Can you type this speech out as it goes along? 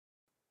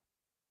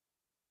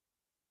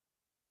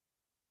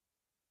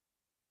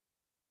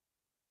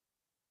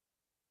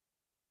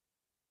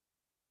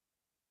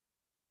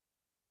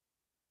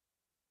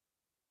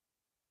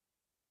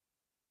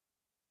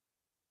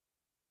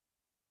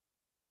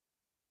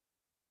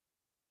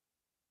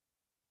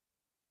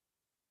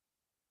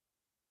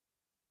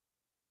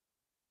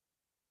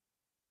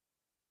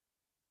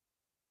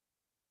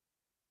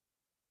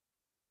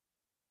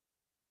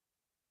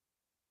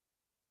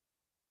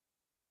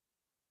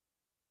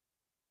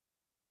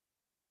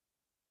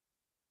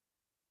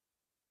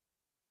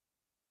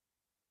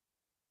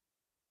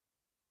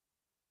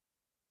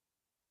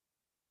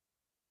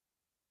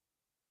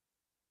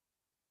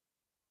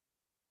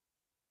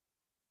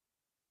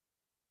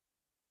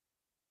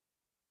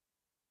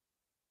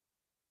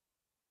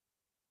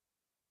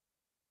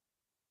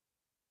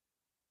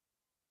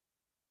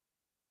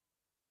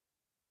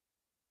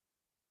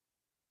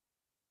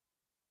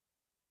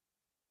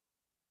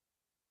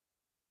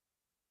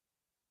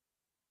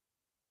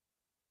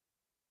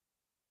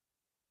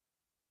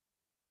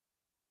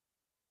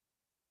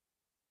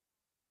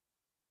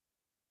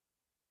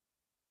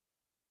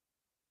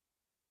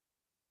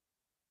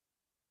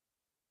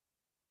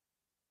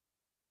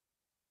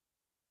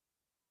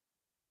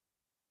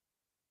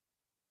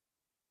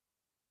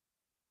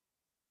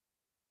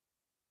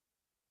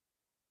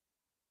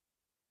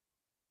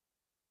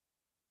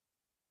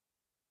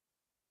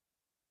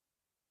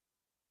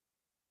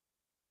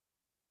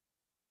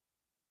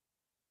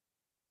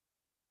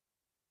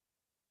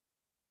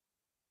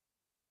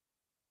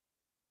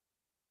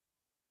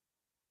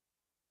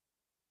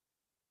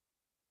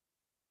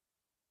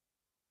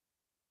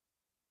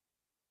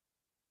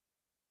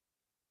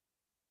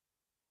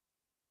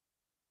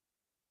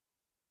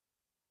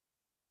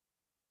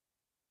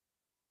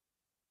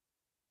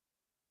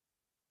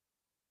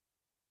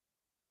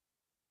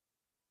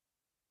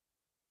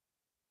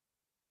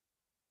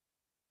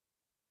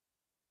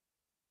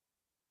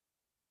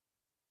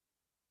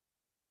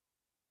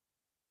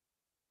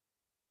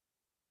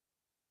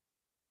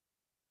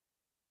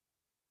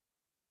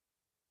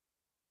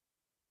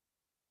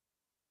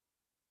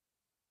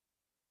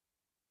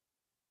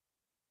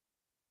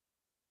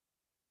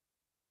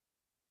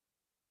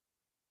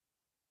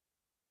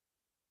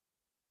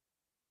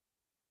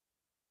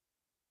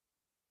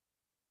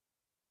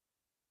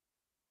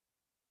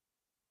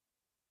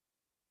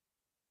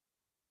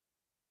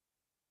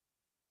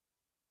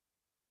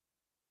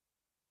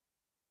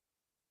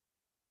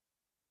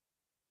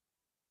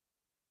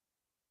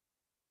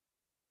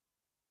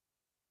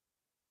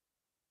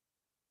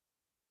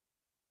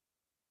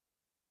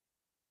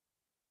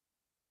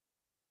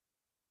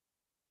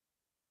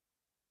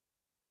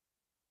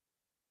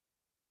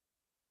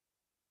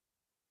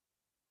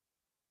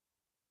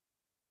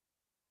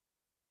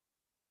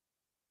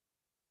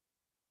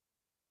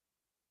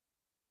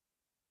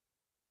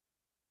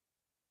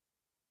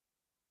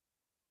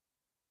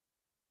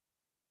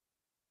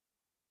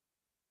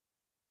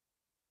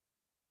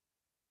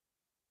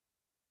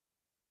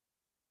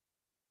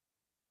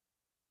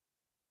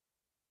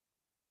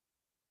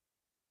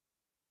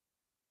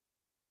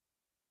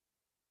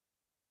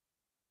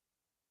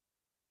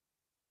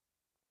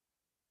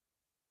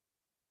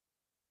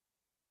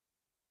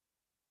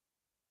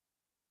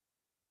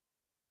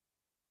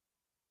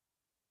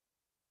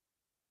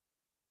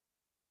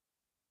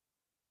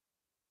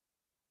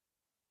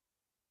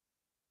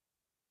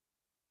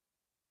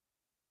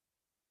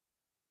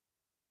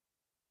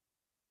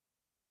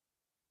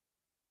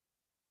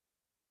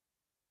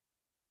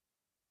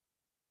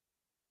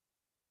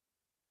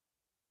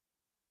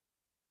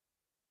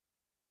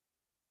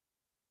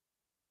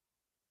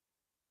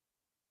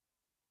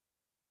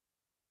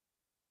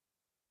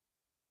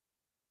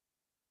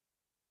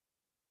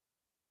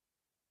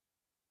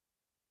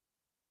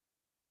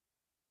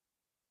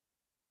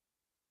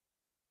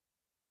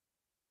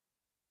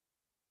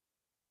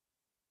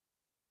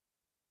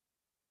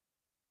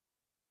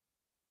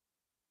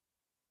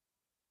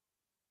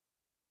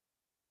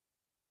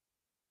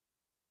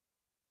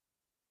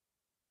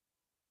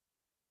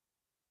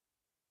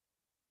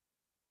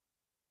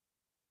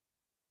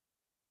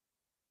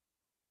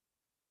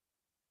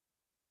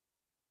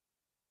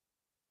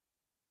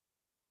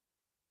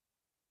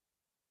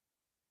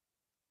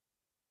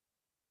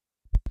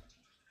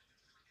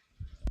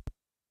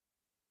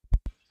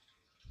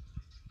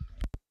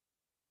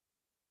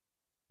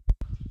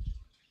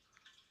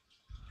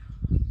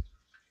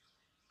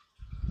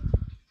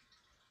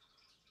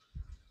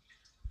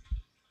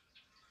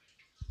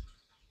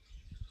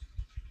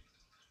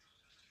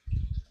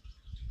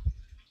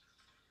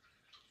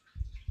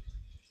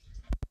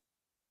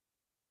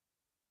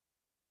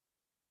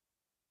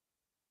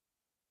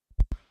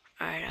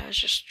Alright, I was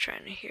just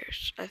trying to hear.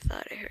 I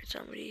thought I heard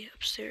somebody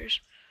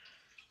upstairs.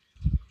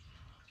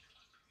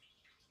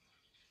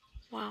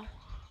 Wow.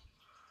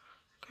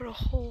 Got a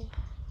whole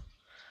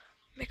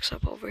mix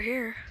up over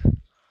here. The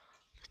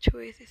two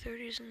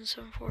A330s and the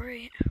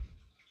 748.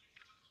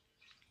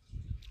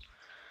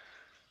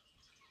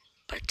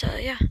 But,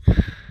 yeah.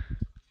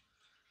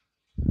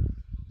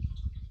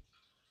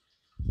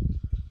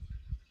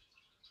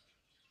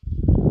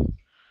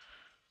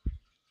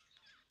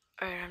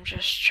 Alright, I'm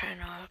just trying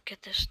to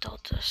get this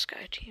Delta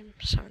Sky Team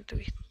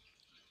 73.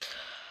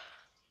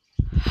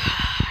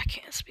 I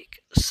can't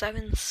speak.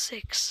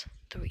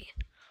 763.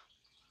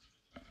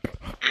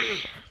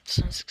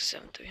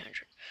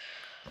 767-300.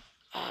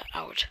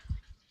 Out.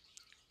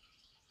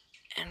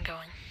 And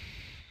going.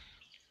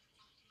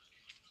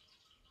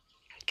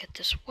 Get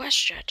this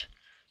WestJet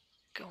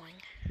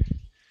going.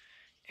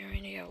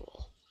 Arena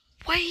will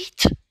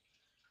wait!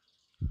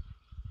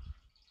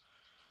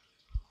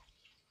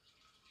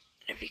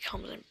 If he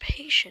becomes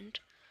impatient,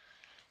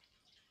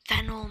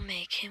 then we'll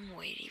make him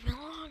wait even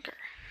longer.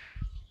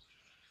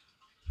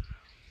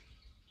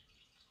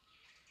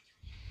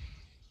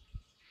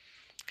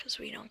 Because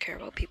we don't care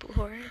about people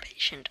who are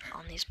impatient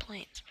on these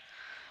planes.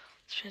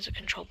 These planes are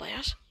controlled by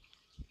us.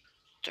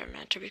 They're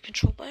meant to be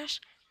controlled by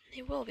us. And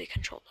they will be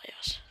controlled by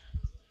us.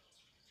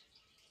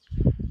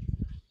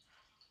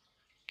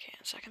 Okay,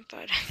 on second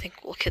thought, I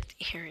think we'll get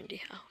the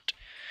R&D out.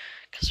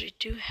 Because we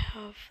do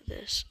have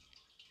this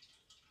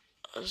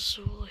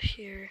Azul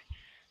here.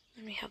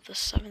 And we have the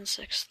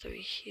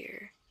 763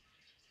 here.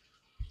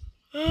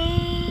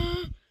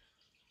 And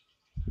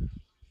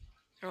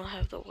we'll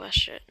have the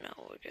WestJet. No,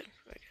 we're good.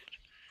 We're good.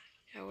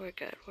 Yeah, we're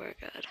good. We're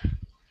good.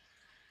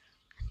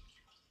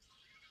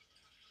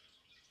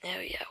 Oh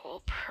yeah, we're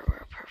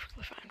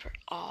perfectly fine for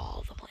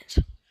all the planes.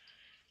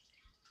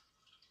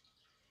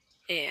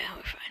 Yeah,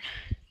 we're fine.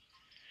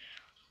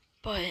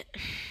 But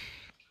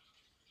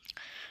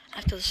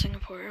after the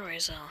Singapore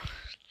Airways,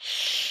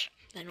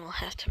 then we'll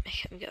have to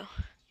make him go.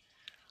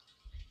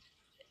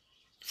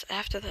 It's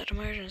after that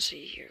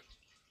emergency your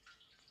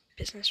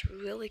business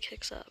really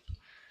kicks up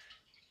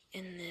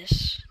in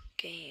this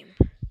game.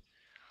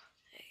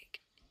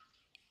 Like,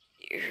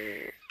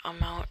 your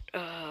amount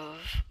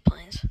of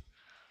planes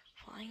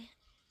flying,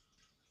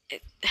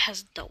 it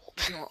has doubled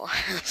in the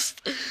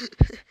last.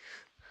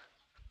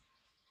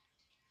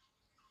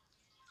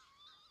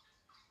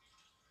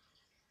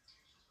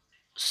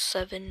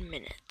 7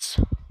 minutes.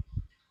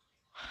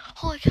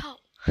 Holy cow!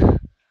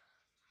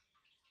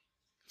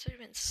 It's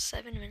already been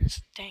 7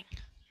 minutes. Dang.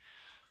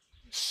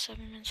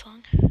 7 minutes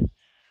long. Alright,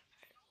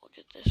 we'll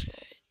get this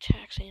guy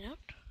taxiing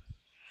up.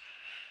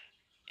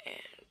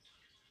 And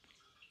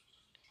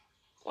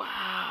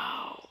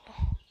wow.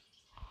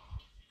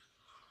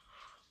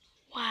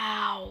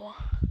 Wow.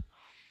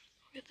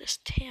 We'll get this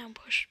TAM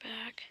pushed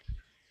back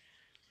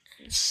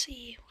and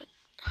see what.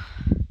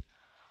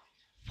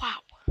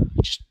 Wow.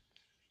 Just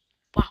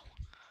wow.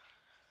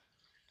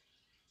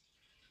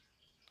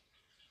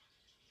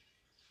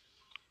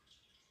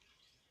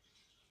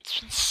 It's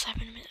been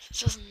 7 minutes. It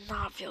does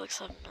not feel like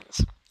 7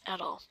 minutes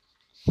at all.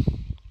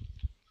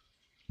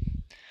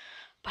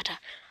 But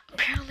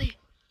apparently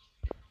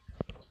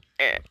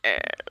it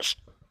is.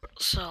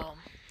 So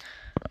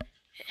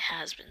it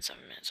has been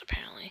 7 minutes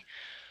apparently.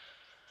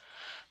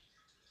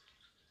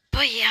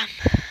 But yeah.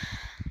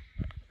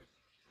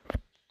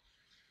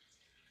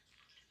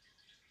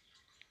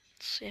 Let's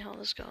see how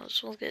this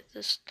goes. We'll get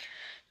this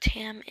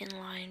TAM in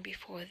line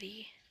before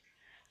the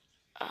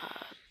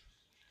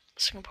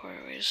Singapore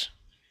Airways.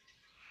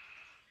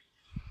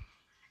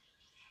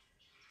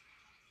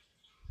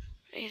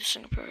 Hey, the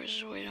Singapore Airways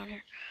is way down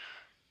here.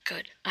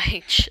 Good.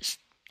 I just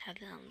had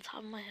that on the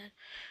top of my head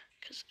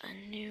because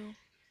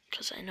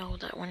I know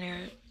that when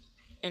you're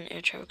in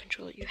air traffic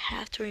control, you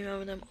have to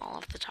remember them all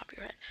off the top of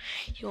your head.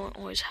 You won't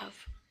always have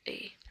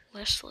a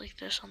list like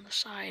this on the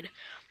side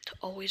to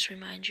always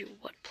remind you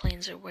what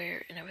planes are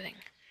where and everything.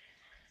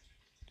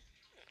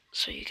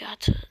 So you got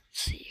to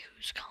see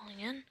who's calling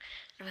in and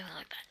everything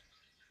like that.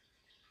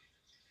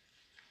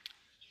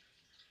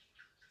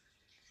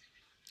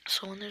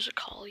 So when there's a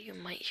call, you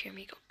might hear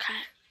me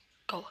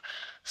go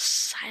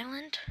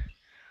silent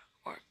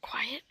or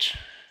quiet,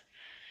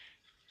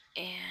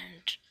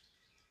 and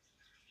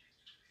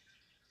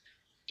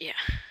yeah.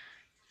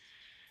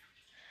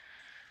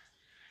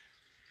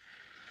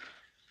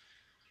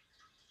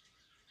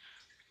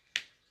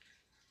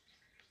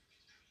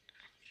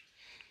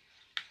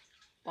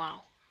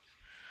 Wow.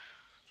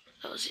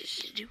 That was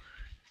easy to do.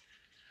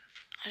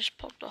 I just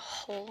poked a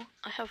hole.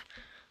 I have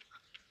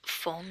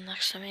foam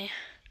next to me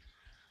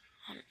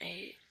on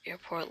a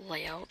airport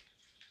layout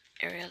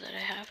area that I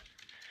have.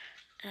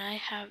 And I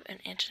have an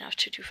Antonov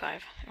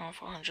 225 on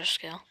 400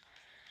 scale.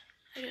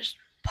 I just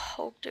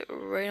poked it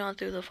right on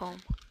through the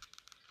foam.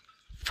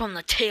 From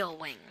the tail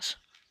wings.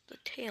 The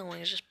tail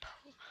wings just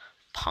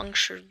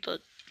punctured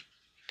the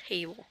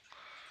table.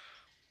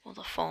 Well,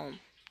 the foam.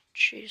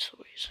 Jeez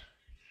Louise.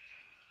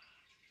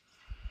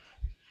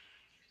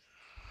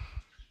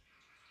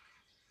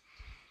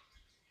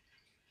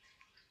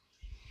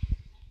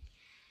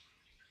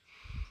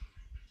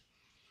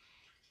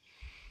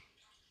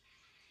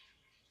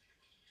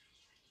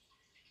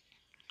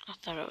 I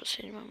thought I was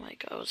hitting my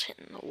mic. I was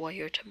hitting the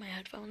wire to my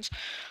headphones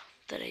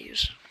that I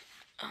use.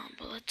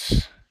 But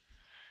let's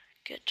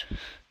get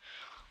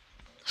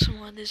some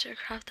more of these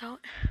aircraft out.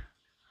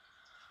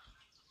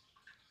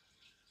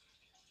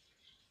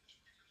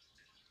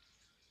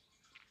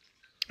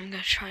 I'm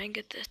gonna try and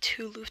get the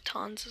 2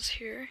 Lufthansas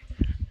here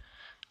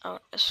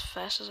out as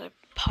fast as I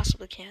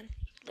possibly can,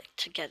 like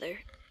together,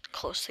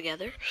 close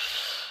together.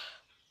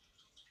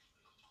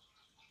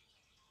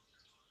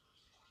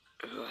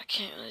 Ooh, I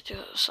can't really do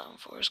it with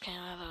 7-4s, can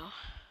I though?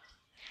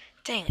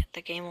 Dang it,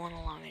 the game won't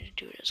allow me to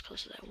do it as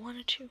close as I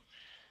wanted to.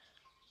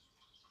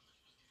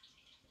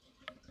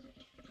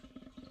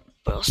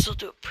 But I'll still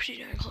do it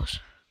pretty darn close.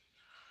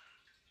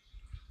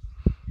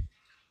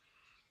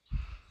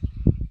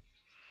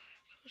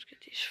 Let's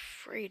get these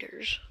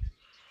freighters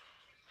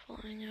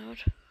flying out.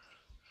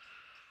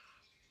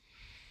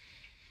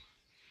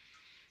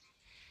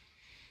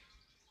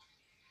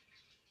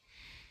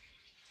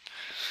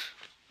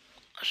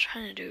 What I was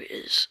trying to do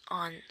is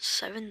on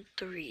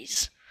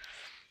 7-3s,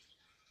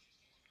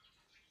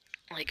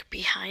 like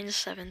behind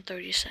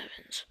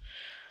 737s,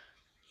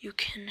 you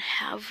can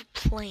have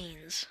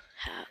planes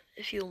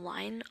if you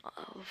align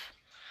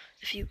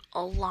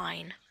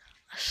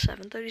a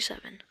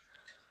 737,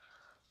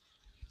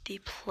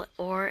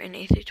 or an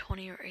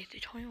A320 or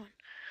A321,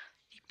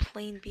 the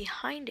plane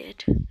behind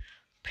it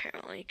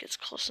apparently gets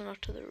close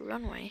enough to the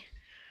runway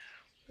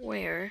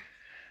where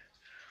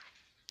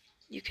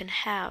you can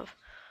have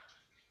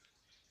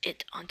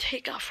it on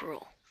takeoff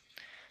roll.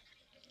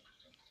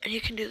 And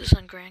you can do this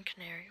on Gran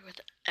Canaria with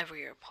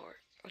every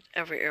airport, with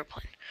every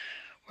airplane,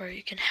 where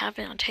you can have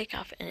it on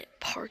takeoff and it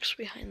parks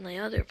behind the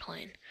other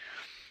plane.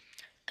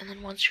 And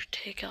then once you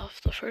take off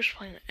the first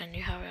plane and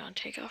you have it on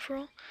takeoff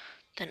roll,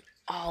 then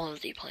all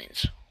of the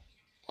planes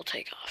will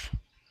take off.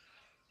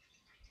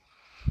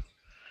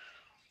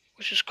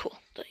 Which is cool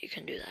that you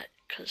can do that,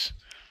 because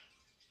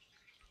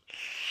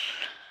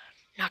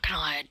not gonna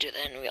lie, I do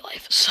that in real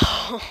life,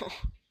 so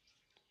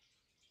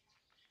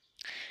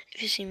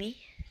if you see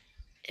me,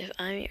 if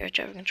I'm your air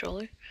traffic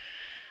controller,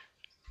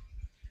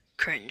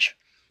 cringe.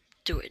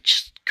 Do it.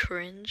 Just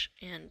cringe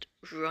and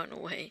run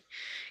away.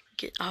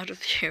 Get out of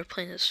the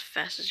airplane as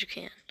fast as you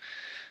can.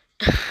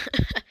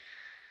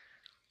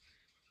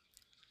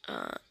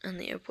 And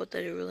the airport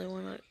that I really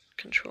want to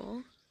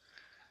control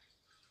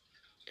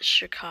is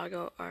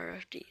Chicago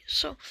RFD.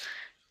 So,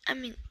 I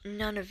mean,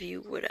 none of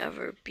you would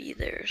ever be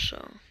there,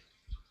 so...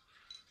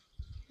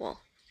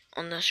 Well,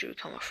 unless you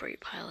become a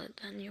freight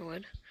pilot, then you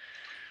would.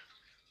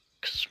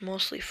 Because it's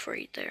mostly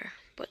freight there,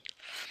 but...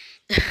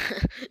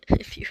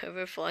 if you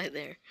ever fly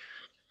there,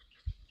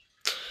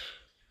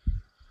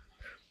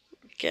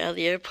 get out of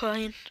the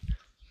airplane,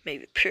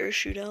 maybe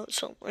parachute out,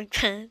 something like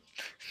that.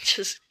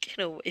 Just get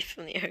away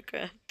from the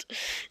aircraft.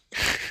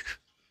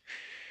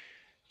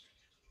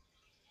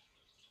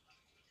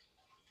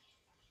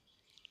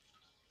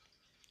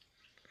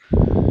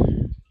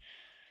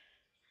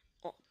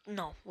 Well,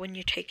 no, when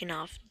you're taking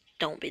off,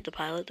 don't be the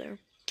pilot there.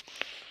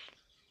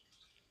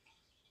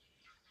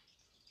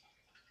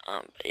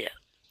 But yeah.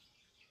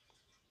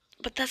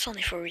 But that's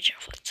only for regional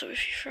flights. So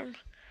if you're from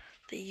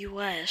the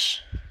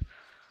US,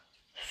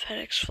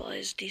 FedEx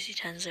flies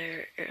DC-10s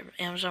there,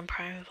 Amazon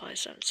Prime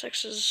flies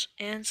 7.6s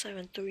and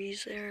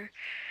 7.3s there.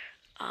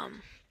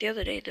 The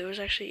other day there was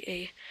actually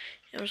a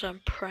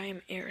Amazon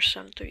Prime Air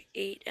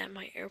 738 at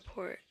my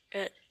airport,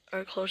 at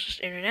our closest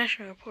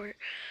international airport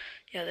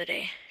the other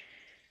day.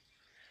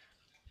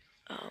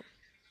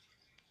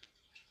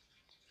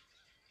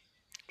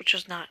 Which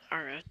was not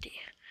RFD.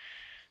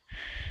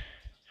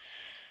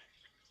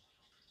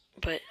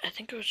 But I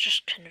think it was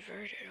just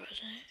converted, wasn't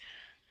it?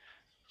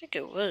 I think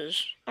it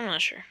was. I'm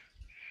not sure.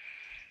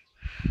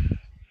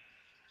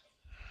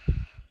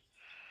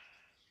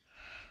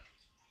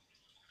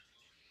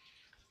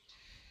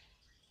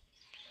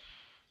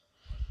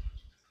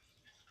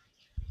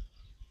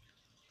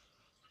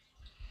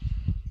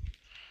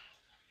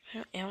 I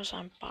know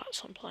Amazon bought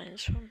some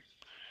planes from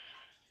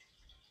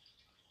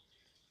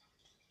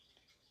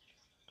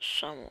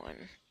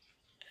someone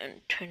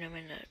and turned them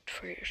into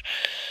freighters.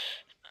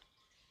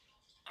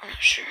 I'm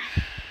not sure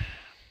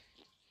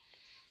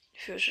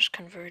if it was just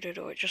converted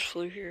or it just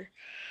flew here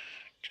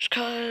just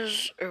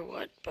cause or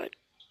what, but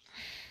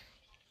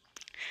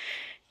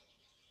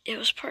it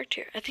was parked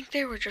here. I think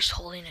they were just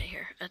holding it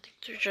here. I think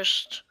they're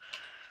just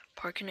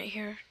parking it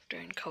here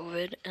during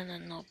COVID and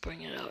then they'll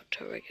bring it out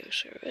to regular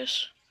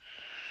service.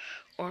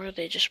 Or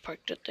they just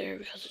parked it there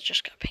because it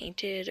just got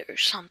painted or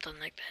something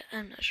like that.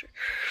 I'm not sure.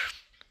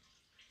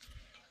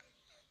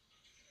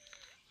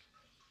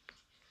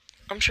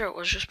 I'm sure it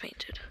was just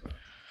painted.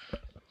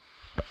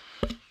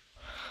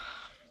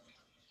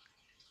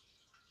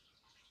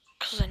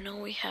 Because I know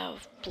we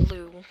have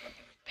blue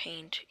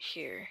paint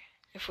here.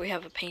 If we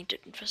have a painted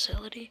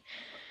facility.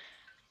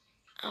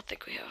 I don't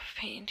think we have a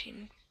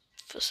painting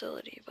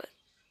facility, but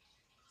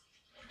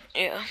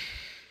yeah.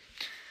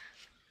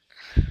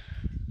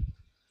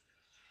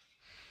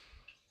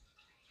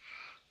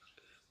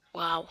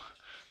 Wow.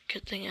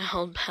 Good thing I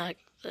held back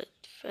that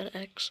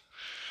FedEx.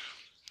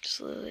 Just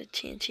literally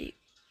TNT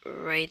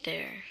right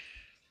there.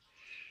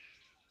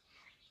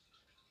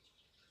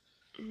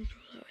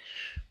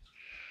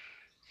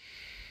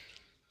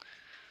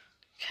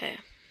 Okay.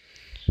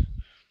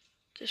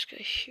 This guy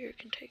here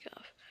can take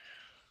off.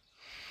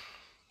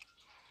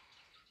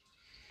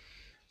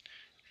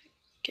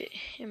 Get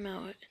him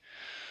out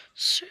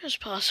as soon as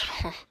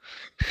possible.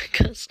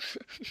 Because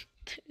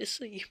there's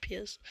a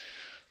UPS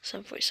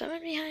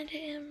 747 behind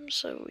him.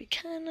 So we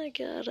kinda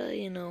gotta,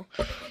 you know,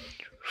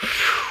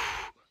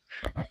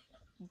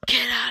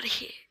 get out of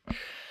here.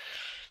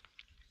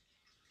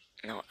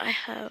 No, I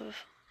have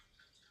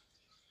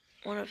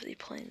one of the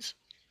planes.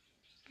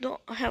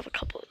 No, I have a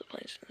couple of the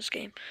planes in this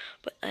game,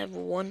 but I have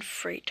one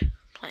freight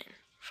plane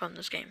from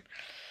this game.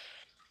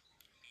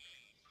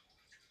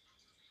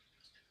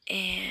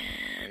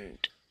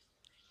 And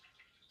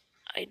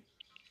I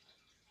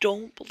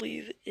don't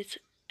believe it's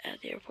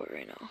at the airport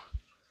right now.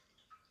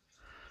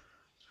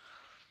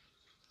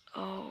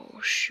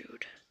 Oh,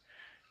 shoot.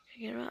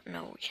 Can you get out?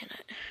 No, we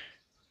cannot.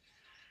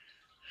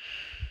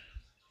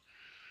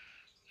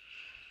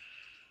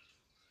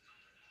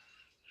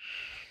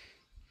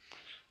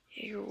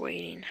 You're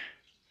waiting.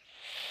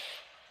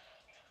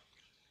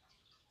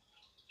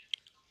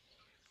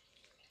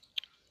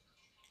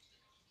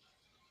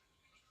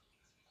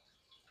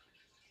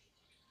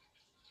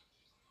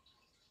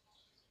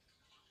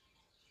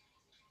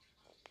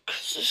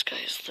 Because this guy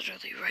is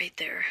literally right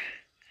there.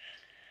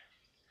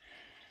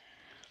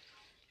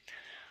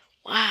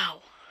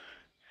 Wow.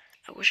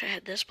 I wish I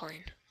had this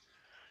plane.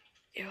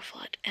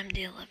 Aeroflot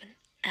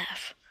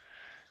MD-11F.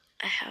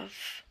 I have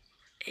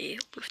a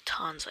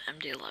Lufthansa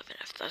MD-11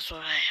 if that's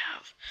what I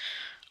have.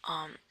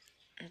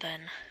 And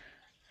then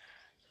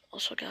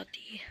also got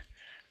the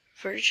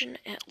Virgin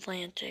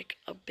Atlantic,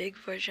 a big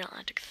Virgin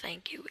Atlantic,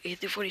 thank you,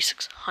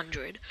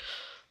 A340-600.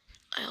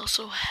 I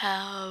also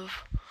have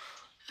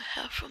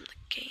from the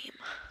game.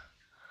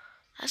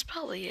 That's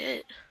probably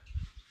it.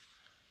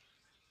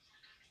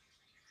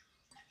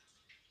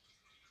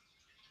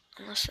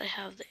 Unless I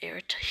have the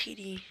Air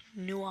Tahiti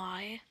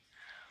Nui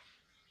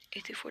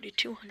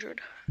A340-200.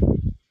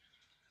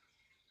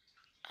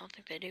 I don't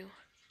think they do.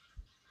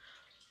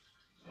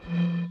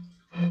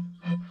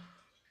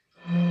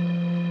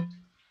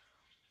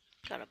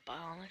 Got a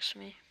bottle next to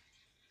me.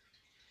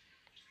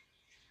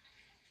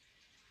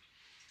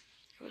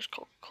 It was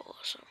Coca-Cola,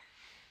 so.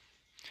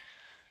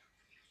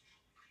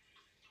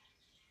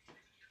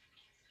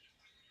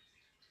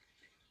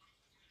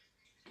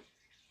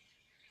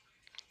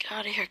 Get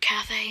out of here,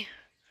 Cathay.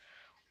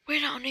 We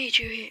don't need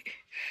you here.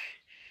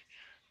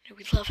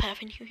 We love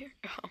having you here.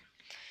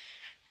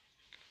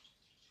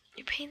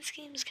 Your paint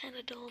scheme is kind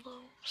of dull,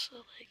 though, so,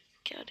 like,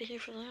 get out of here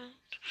for that.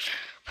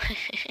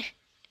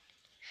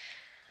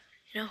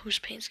 You know whose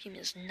paint scheme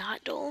is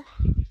not dull?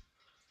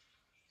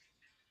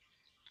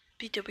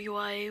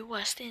 BWI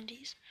West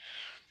Indies.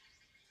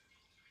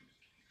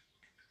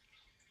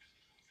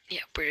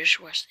 Yeah, British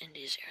West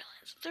Indies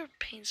Airlines. Their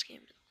paint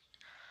scheme,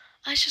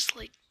 I just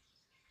like,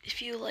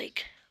 if you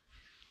like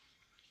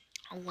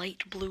a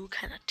light blue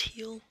kind of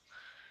teal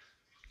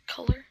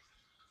color,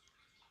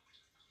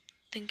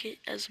 then get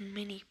as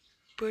many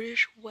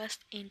British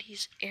West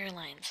Indies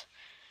Airlines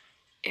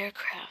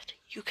aircraft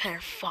you can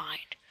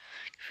find.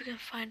 If you can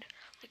find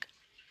like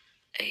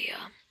a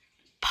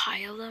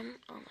pile of them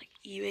on like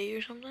eBay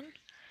or something,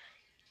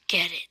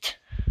 get it.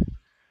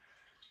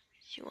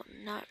 You will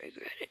not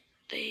regret it.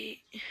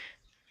 They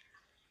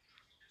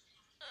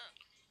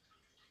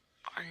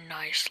are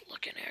nice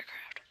looking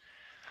aircraft.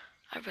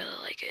 I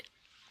really like it.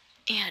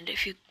 And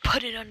if you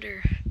put it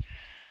under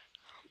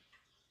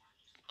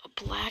a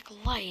black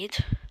light,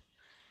 it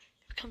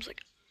becomes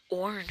like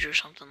orange or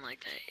something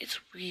like that. It's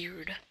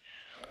weird.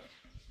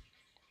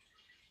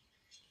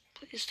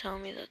 Please tell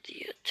me that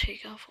the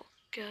takeoff will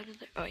get out of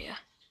there. Oh yeah,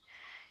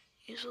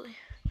 easily.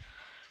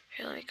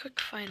 Here, let me quick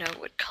find out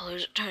what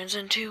colors it turns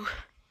into.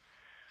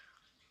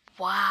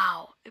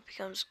 Wow, it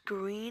becomes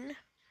green,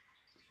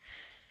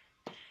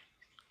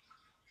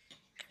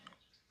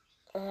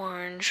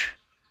 orange,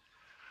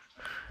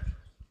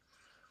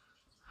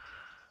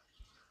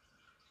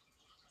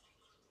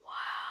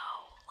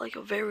 wow, like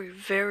a very,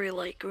 very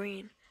light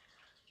green,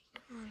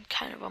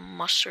 kind of a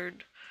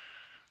mustard,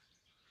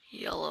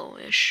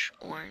 yellowish,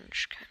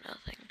 orange kind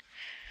of thing.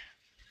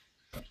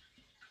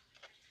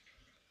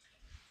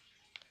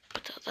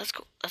 But that's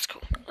cool,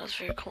 that's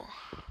very cool.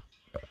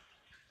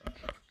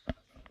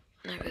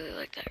 I really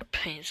like that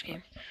paint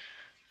scheme.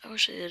 I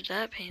wish I did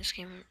that paint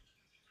scheme.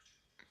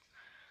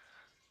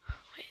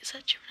 Wait, is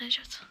that Gemini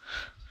Jets?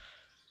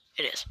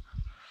 It is.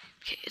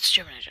 Okay, it's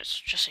Gemini Jets,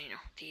 just so you know.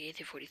 The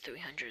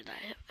A340-300 that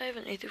I have. I have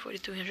an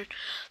A340-300.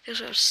 They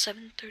also have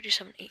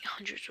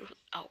 737-800s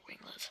without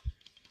winglets.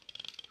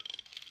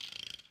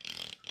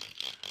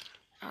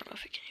 I don't know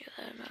if you can hear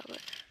that or not,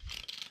 but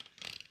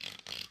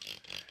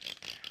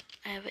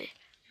I have a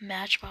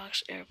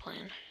Matchbox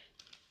airplane,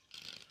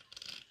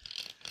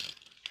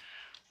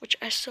 which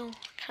I still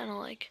kind of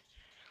like.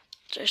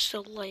 Which I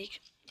still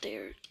like.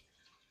 They're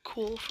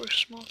cool for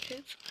small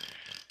kids.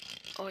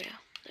 Oh yeah,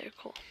 they're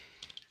cool.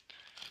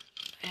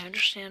 I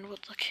understand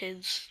what the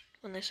kids,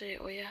 when they say,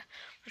 oh yeah,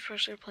 my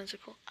first airplanes are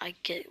cool, I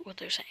get what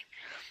they're saying.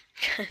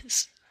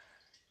 Because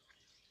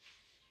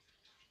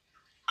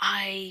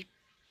I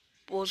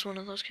was one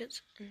of those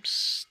kids. I'm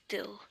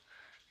still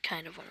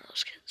kind of one of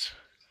those kids.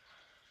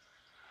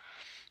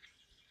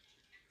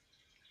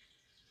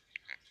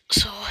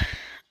 So,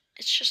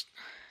 it's just...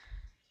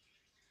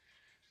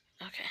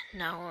 Okay,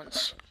 now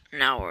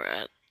we're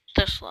at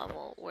this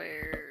level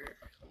where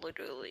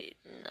literally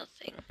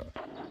nothing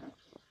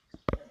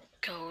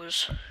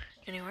goes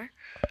anywhere.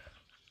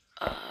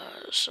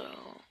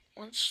 So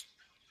once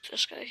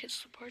this guy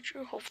hits the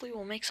departure, hopefully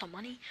we'll make some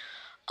money.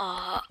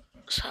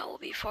 So that will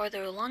be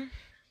farther along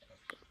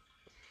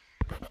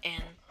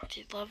and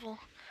the level.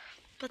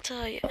 But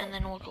yeah, and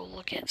then we'll go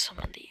look at some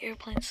of the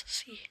airplanes to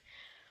see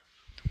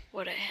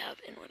what I have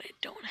and what I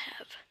don't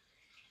have.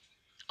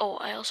 Oh,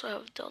 I also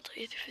have Delta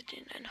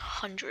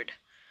A350-900,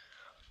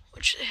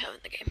 which they have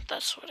in the game.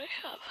 That's what I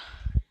have.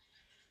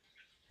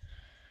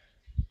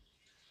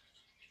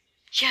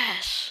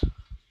 Yes!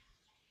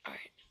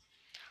 Alright.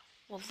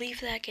 We'll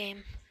leave that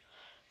game,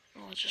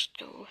 and we'll just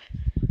go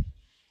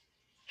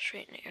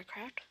straight into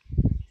aircraft.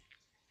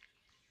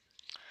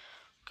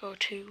 Go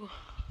to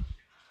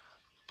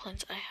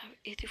planes. I have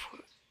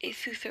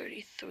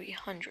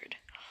A330-300.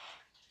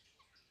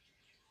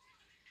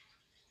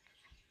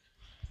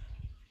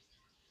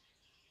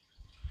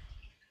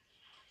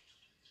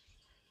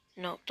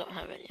 No, don't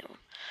have any of them.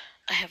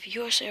 I have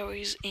US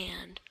Airways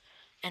and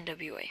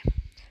NWA.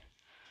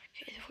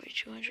 Okay,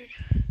 4200.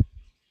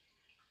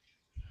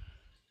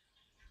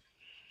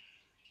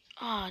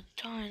 Ah,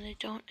 darn, they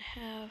don't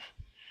have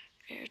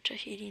Air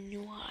Tahiti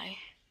Nui.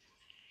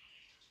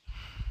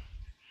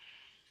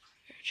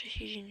 Air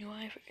Tahiti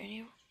Nui for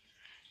any.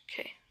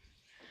 Okay.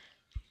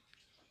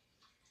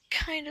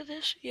 Kind of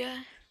this,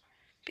 yeah.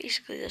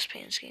 Basically this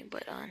paint scheme,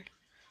 but on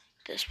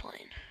this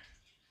plane.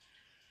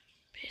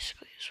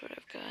 Basically, is what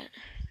I've got.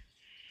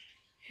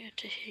 Air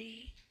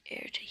Tahiti.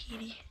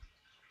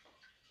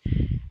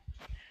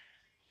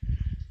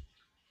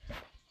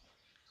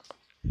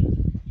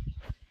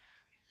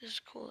 This is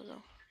cool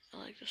though. I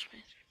like this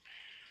paint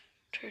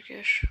scheme.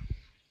 Turkish.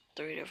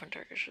 3 different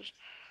Turkishes.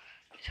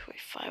 Etherway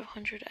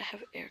 500, I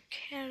have Air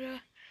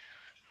Canada.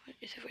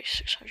 Etherway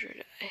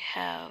 600, I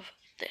have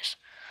this.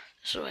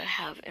 This is what I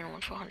have in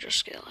 1/400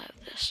 scale. I have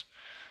this.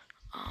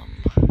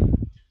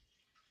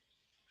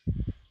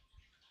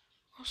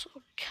 Also,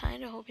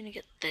 kind of hoping to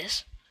get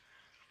this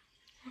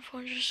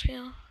 1/400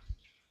 scale.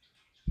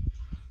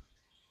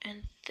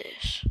 And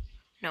this.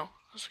 No,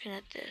 I was looking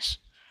at this.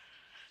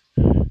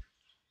 I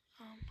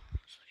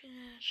was looking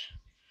at.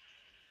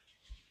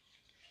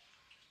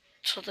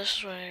 So this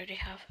is what I already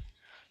have. I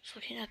was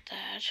looking at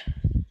that.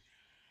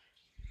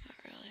 Not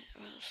really. I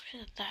was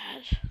looking at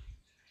that.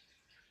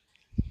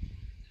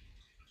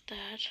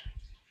 That.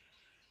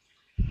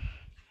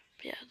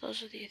 But yeah,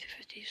 those are the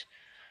A350s.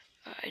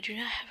 I do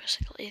not have a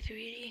single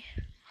A380.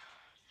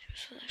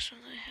 What's the next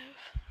one that I have?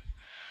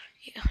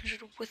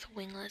 800 with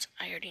winglets.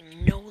 I already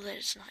know that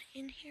it's not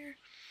in here.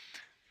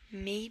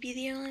 Maybe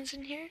the airline's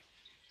in here?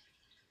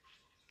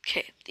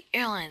 Okay, the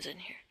airline's in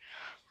here.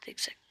 The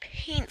exact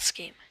paint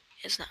scheme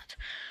is not.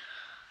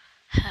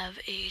 Have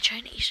a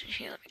China Eastern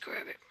here. Let me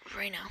grab it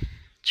right now.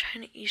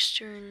 China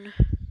Eastern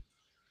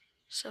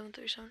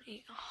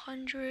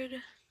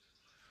 737-800.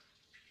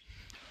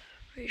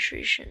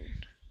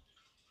 Registration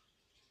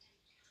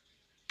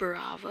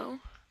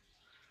Bravo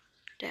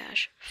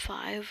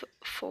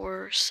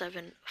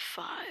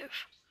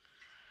 -5475.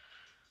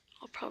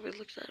 I'll probably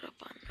look that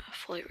up on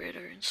Flight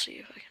Radar and see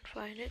if I can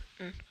find it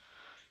and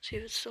see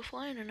if it's still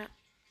flying or not.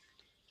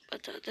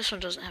 But this one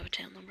doesn't have a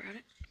tail number on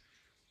it.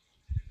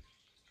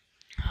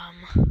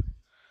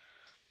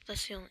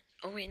 That's the only.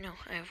 Oh wait, no,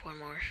 I have one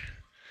more,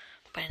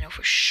 but I know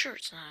for sure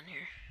it's not on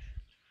here.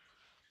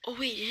 Oh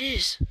wait, it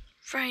is.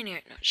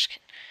 Ryanair. No, just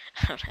kidding.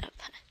 I don't have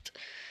that.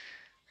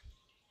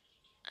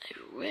 I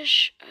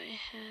wish I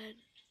had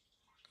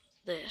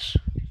this.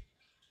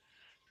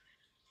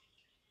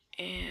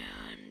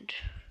 And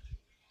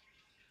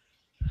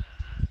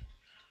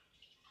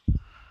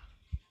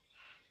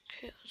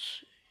okay, let's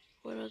see.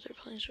 What other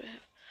planes do I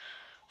have?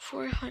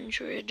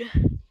 400.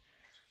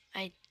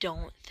 I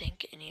don't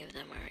think any of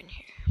them are in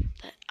here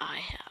that I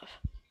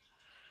have.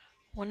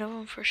 One of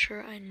them for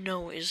sure I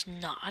know is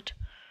not.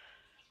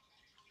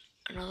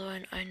 Another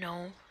one I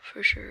know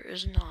for sure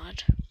is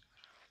not.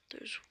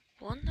 There's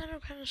one that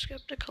I'm kind of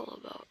skeptical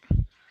about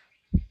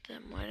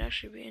that might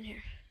actually be in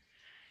here.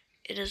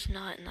 It is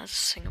not, and that's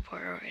Singapore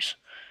Airways.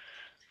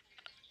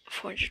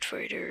 400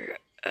 freighter.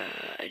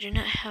 I do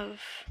not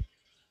have.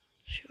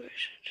 Where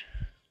is it?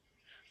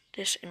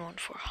 This in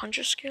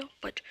 1/400 scale,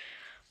 but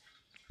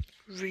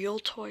Real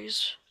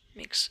Toys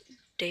makes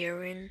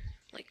daring,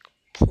 like,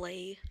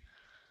 play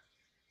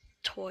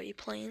toy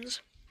planes,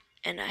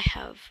 and I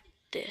have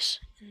this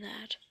in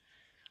that.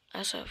 I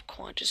also have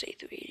Qantas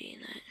A380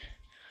 in that.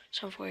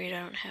 748, I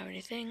don't have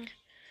anything.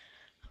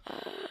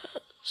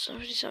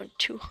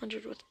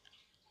 757-200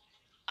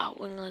 without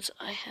winglets,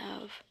 I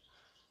have.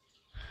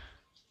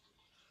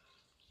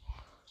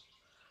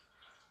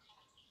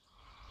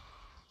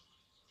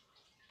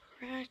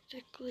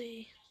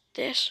 technically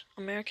this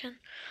American,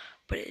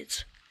 but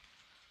it's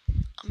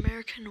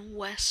American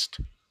West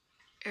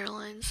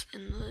Airlines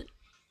in the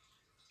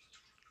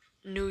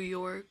New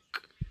York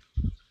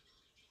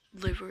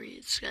livery.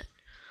 It's got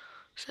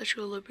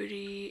Statue of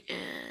Liberty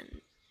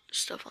and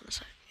stuff on the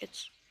side.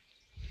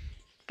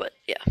 But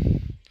yeah.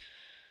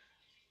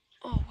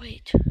 Oh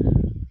wait,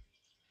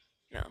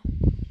 no.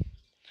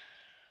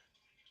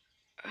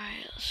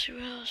 Alright, let's see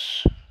what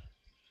else.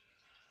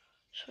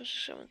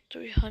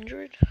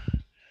 300.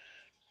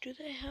 Do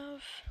they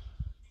have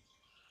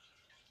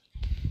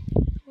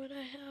what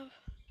I have?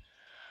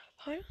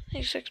 How do the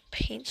exact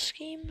paint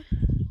scheme?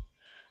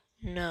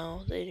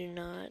 No, they do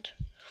not.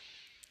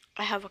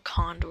 I have a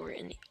condor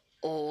in the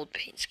old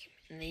paint scheme,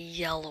 in the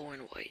yellow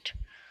and white.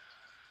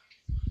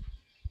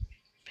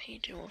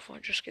 Paint in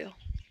 1/4 scale.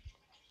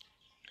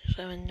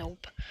 7,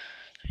 nope.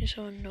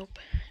 27, nope.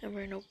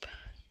 Ember, nope.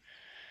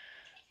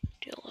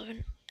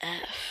 D11F.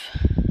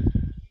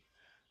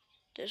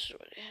 This is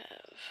what I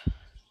have.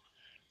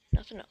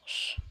 Nothing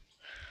else.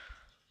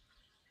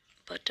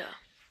 But,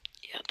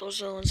 yeah,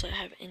 those are the ones I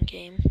have in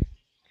game.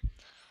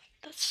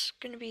 That's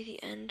gonna be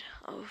the end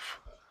of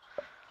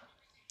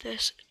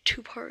this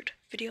 2-part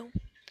video.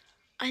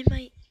 I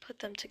might put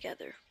them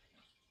together.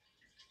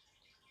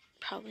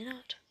 Probably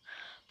not.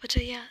 But,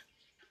 yeah.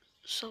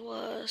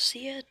 So,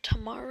 see ya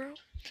tomorrow.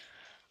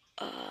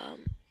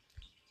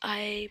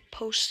 I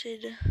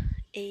posted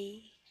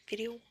a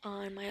video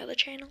on my other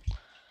channel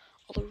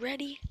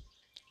already,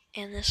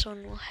 and this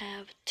one will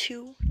have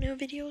 2 new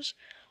videos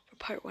for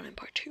part 1 and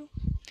part 2.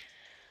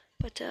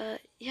 But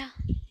yeah,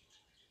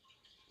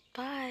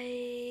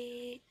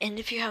 bye. And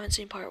if you haven't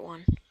seen part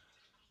 1,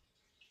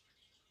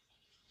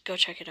 go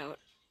check it out.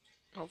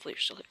 Hopefully you're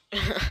still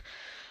here.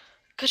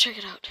 Go check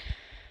it out.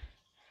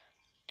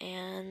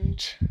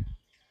 And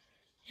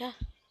yeah,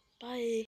 bye.